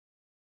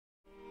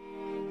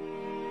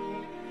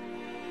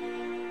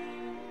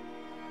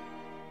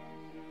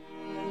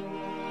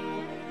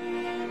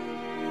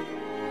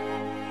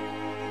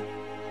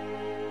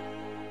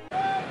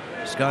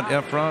Scott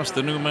Effross,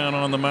 the new man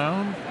on the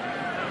mound.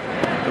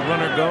 The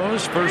runner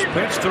goes. First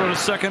pitch throws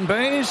second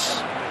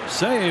base.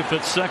 Safe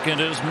at second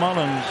is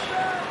Mullins.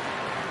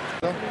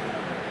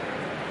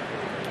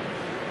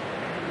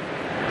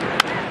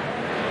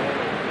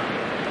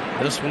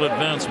 This will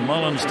advance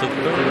Mullins to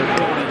third.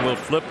 Cody will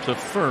flip to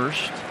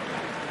first.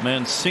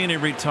 Mancini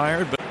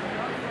retired, but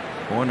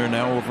Corner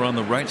now over on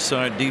the right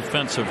side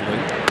defensively.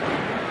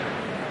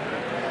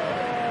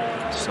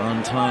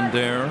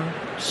 Santander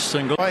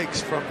single.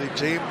 Strikes from the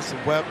James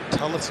Webb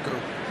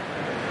telescope.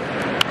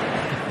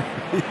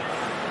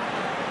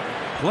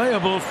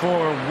 Playable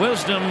for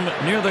Wisdom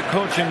near the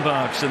coaching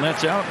box, and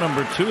that's out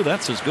number 2.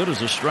 That's as good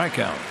as a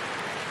strikeout.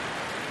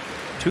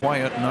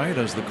 Quiet night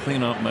as the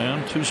cleanup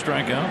man. 2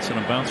 strikeouts and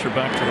a bouncer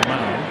back to the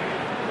mound.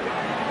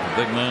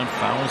 The big man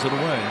fouls it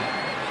away.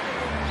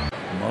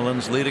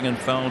 Mullins leading in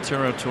foul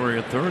territory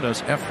at third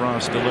as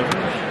Effross delivers.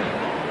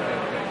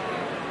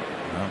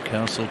 Now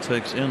Castle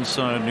takes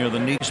inside near the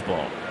knees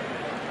ball.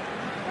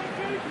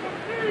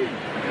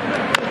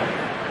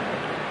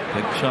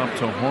 Big chop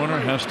to Horner,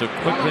 has to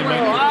quickly make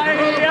the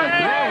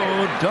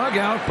throw. Dug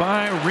out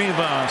by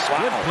Rivas.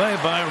 Good play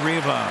by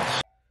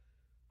Rivas.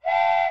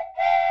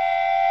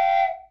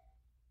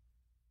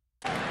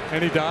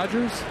 Any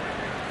Dodgers?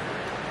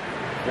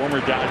 Former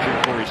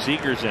Dodger Corey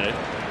Seager's in it.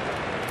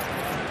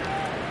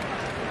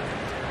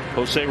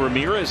 Jose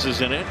Ramirez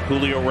is in it.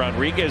 Julio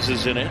Rodriguez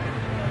is in it.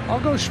 I'll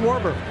go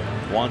Schwarber.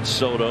 Juan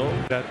Soto.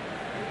 That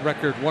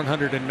record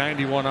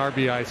 191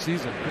 RBI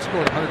season. He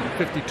scored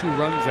 152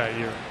 runs that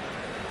year.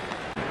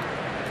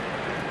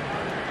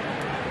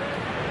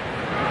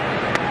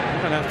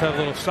 I'm gonna have to have a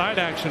little side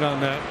action on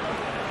that.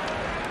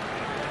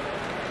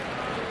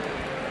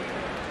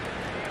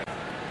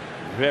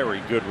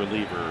 Very good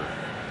reliever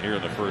here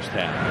in the first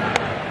half.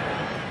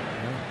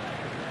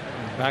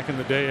 Back in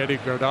the day, Eddie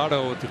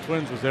Guardado with the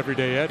Twins was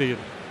everyday Eddie.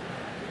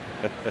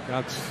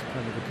 That's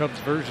kind of the Cubs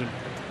version.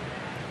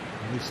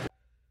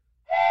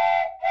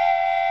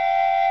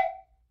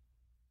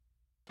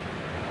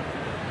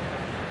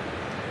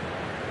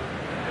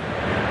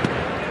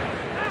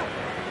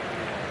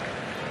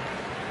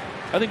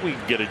 I think we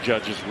can get a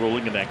judge's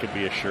ruling, and that could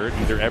be assured.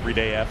 Either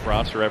everyday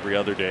Effross or every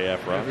other day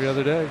Effross. Every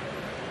other day.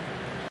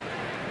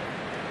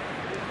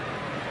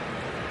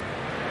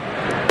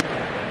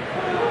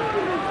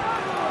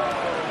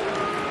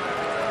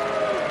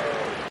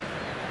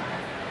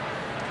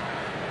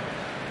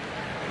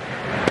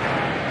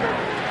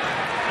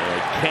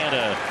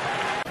 Canada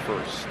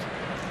first.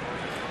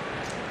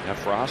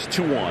 Effross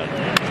 2-1.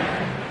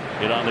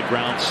 Hit on the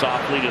ground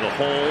softly to the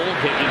hole.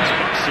 Higgins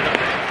picks it up.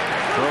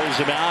 Throws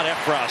him out.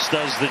 Effross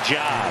does the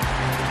job.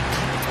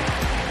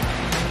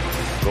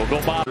 Go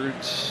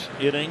Bobber's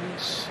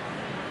innings.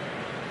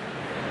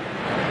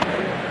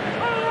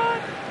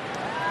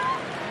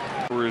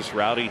 Here's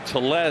Rowdy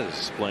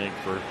Tellez playing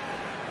for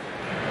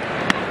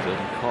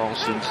Dylan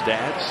Carlson's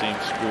dad. Same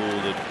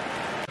school that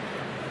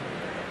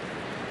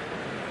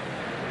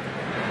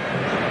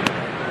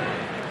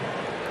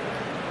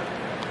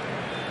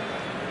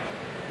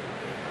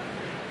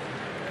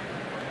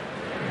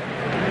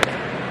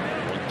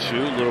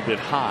a little bit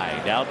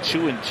high. Now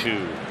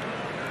 2-2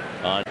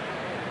 on.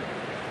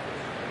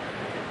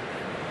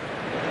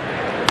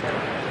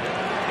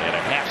 And a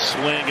half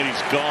swing and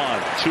he's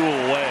gone. 2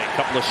 away. A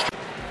couple of.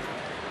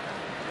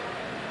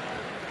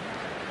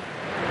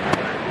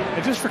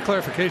 And just for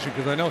clarification,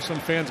 because I know some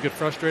fans get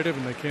frustrated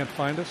when they can't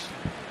find us,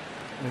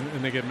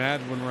 and they get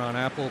mad when we're on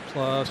Apple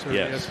Plus or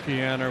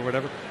ESPN or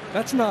whatever.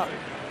 That's not.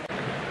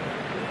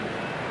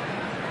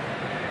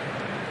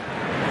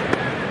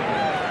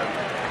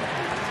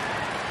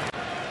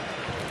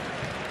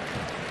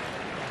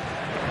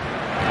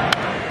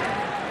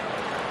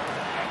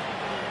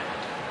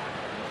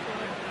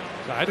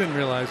 I didn't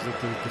realize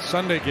that the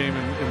Sunday game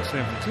in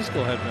San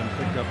Francisco had been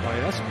picked up by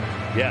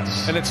ESPN.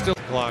 Yes. And it's still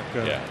o'clock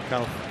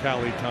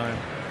Cali time.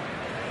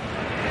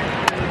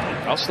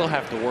 I'll still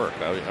have to work.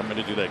 I'm going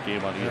to do that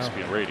game on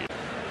ESPN Radio.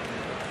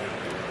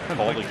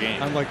 Call the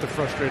game. I'm like the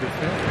frustrated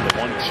fan. The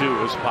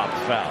 1-2 is popped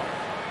foul.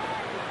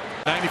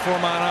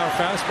 94-mile-an-hour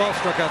fastball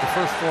struck out the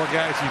first 4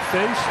 guys he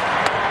faced.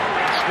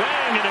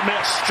 Swing and a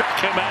miss. Struck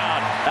him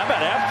out. How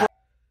about Effross?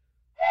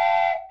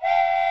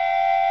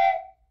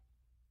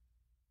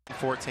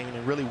 14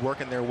 and really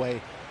working their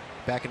way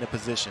back into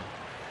position.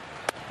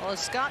 Well, as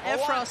Scott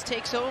Effross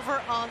takes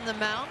over on the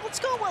mound, let's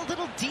go a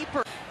little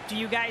deeper. Do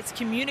you guys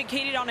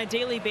communicate it on a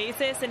daily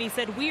basis? And he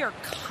said, we are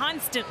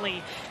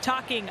constantly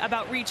talking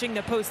about reaching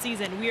the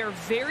postseason. We are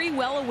very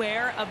well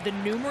aware of the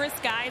numerous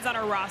guys on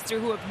our roster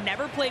who have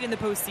never played in the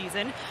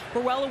postseason.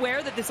 We're well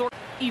aware that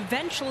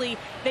eventually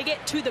they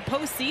get to the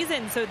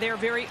postseason, so they're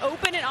very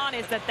open and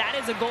honest that that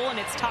is a goal, and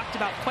it's talked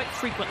about quite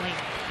frequently.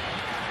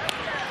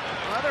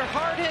 Another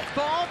hard hit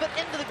ball, but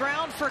into the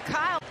ground for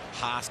Kyle.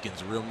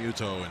 Hoskins, Real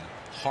Muto, and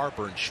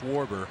Harper and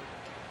Schwarber,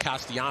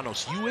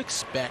 Castellanos, you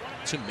expect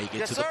to make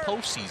it to the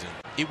postseason.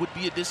 It would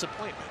be a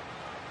disappointment.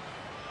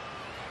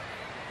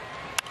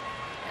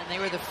 And they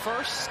were the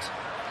first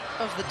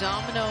of the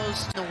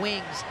dominoes in the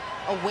wings,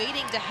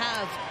 awaiting to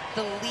have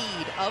the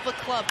lead of a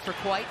club for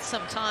quite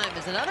some time.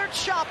 As another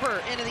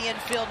chopper into the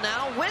infield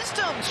now.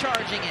 Wisdom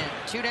charging in.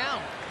 2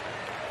 down.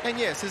 And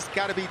yes, it's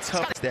got to be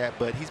tough,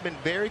 but he's been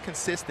very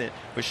consistent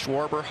with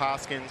Schwarber,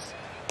 Hoskins,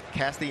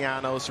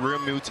 Castellanos, Real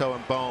Muto,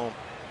 and Bohm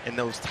in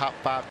those top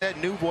 5. That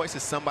new voice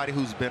is somebody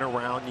who's been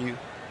around you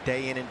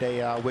day in and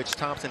day out, which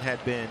Thompson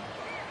had been.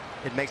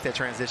 It makes that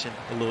transition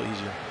a little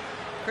easier.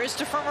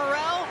 Christopher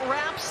Morel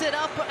wraps it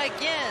up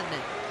again,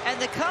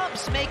 and the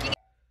Cubs making.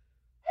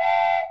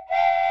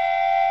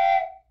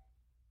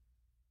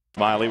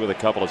 Smiley with a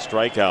couple of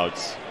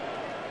strikeouts.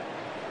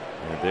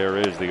 And there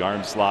is the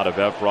arm slot of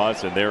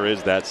Effross, and there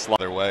is that slot.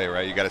 Their way,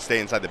 right? You got to stay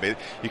inside the base.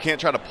 You can't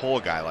try to pull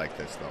a guy like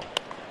this, though.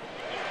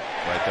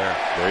 Right there.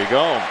 There you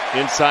go.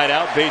 Inside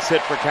out, base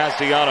hit for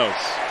Castellanos.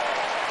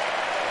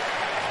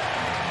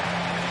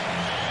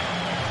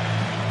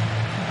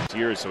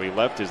 Here, so he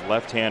left his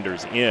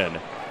left-handers in,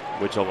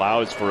 which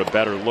allows for a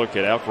better look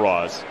at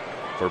Effross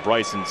for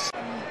Bryson.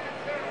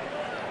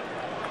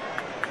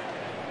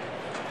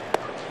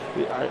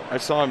 I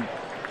saw him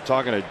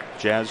talking to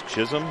Jazz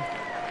Chisholm.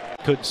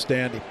 Couldn't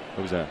stand him.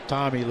 Who was that?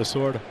 Tommy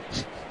Lasorda.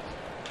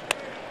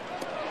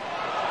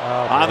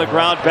 On the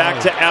ground,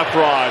 back to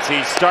Effross.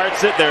 He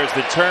starts it. There's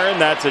the turn.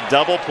 That's a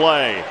double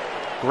play.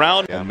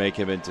 Ground and make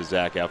him into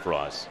Zach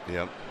Effross.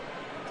 Yep.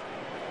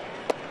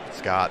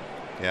 Scott.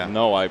 Yeah.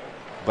 No,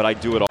 but I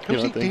do it all.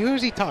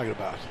 Who's he talking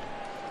about?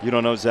 You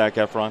don't know Zach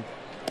Efron?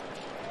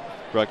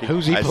 Brucky?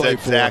 Who's he? I said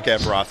for? Zach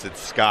Effross. It's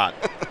Scott.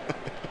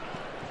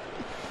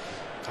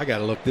 I got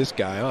to look this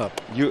guy up.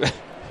 You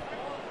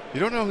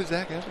don't know who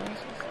Zach Effross is?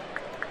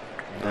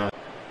 No.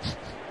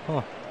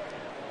 Huh.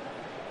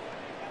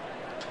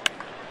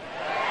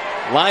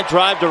 Line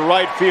drive to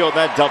right field.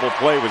 That double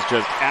play was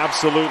just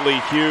absolutely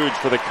huge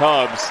for the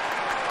Cubs,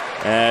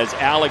 as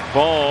Alec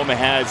Bohm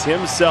has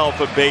himself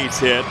a base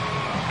hit.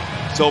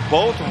 So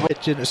both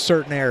it's in a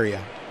certain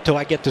area till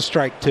I get to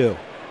strike 2.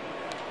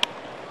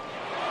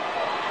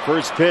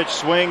 First pitch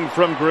swing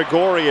from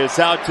Gregorius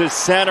out to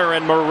center,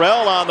 and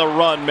Morel on the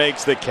run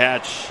makes the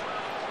catch.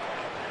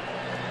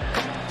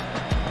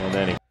 And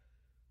then he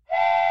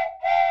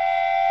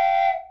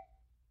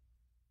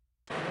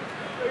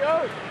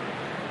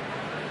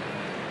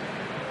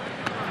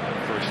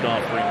first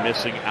offering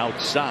missing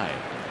outside.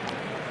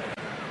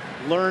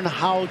 Learn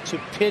how to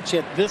pitch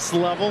at this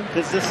level,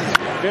 because this is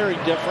very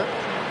different.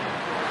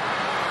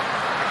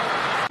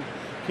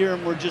 Here,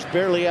 and we're just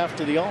barely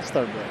after the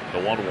All-Star break. The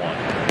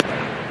 1-1.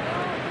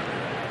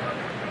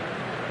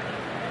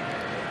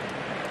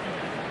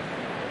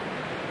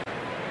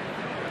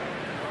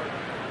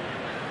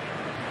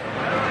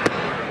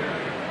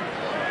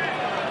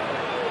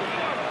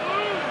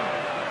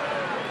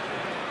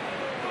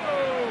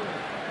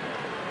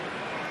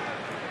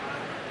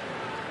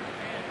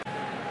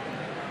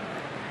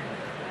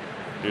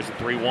 Here's a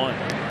 3-1.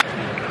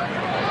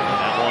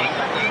 That one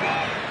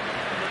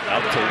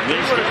out to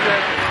Wisdom.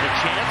 The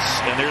chance,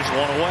 and there's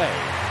one away.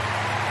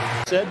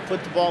 Said,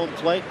 put the ball in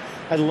play.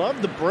 I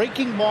love the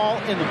breaking ball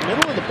in the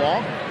middle of the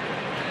ball.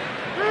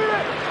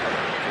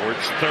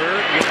 Towards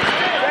third.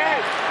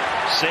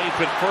 Safe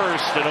at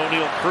first, and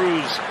O'Neill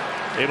Cruz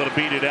able to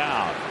beat it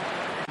out.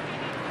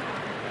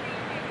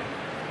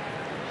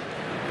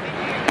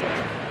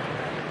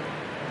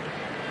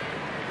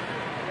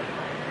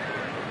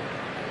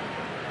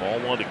 Ball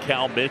one to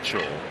Cal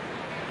Mitchell.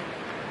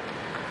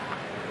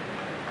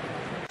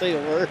 They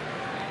were.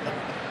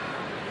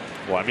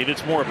 Well, I mean,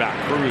 it's more about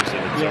Cruz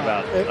than it's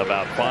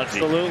about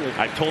Fonzie. Absolutely.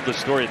 I told the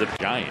story of the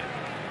Giant.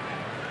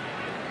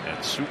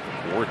 And super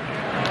coordinated.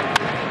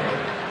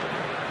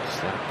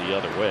 Slapped the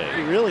other way.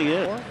 He really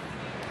is. A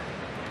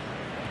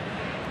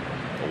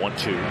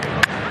 1-2.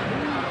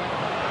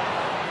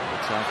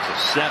 It's out to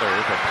center,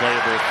 but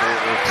playable for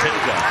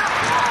Ortega.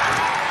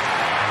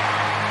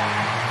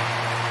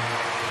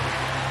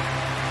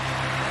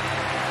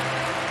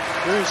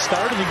 We're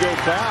starting to go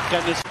back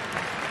on this.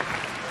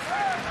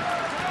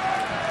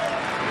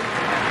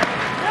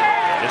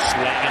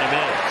 Swing and a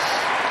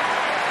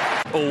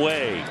miss.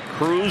 Away.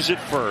 Cruz at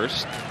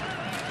first.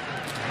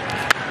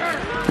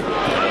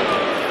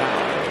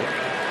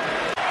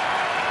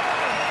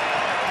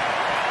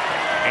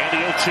 And the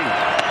 0-2.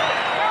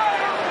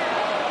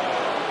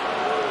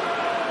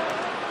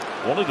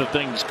 One of the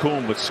things,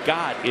 Coon, with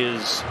Scott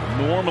is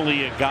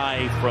normally a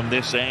guy from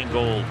this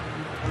angle.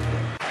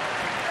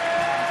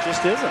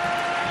 Just isn't.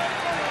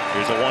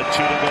 Here's a 1-2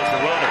 to go for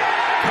runner.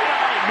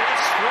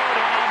 Miss, throw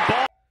down.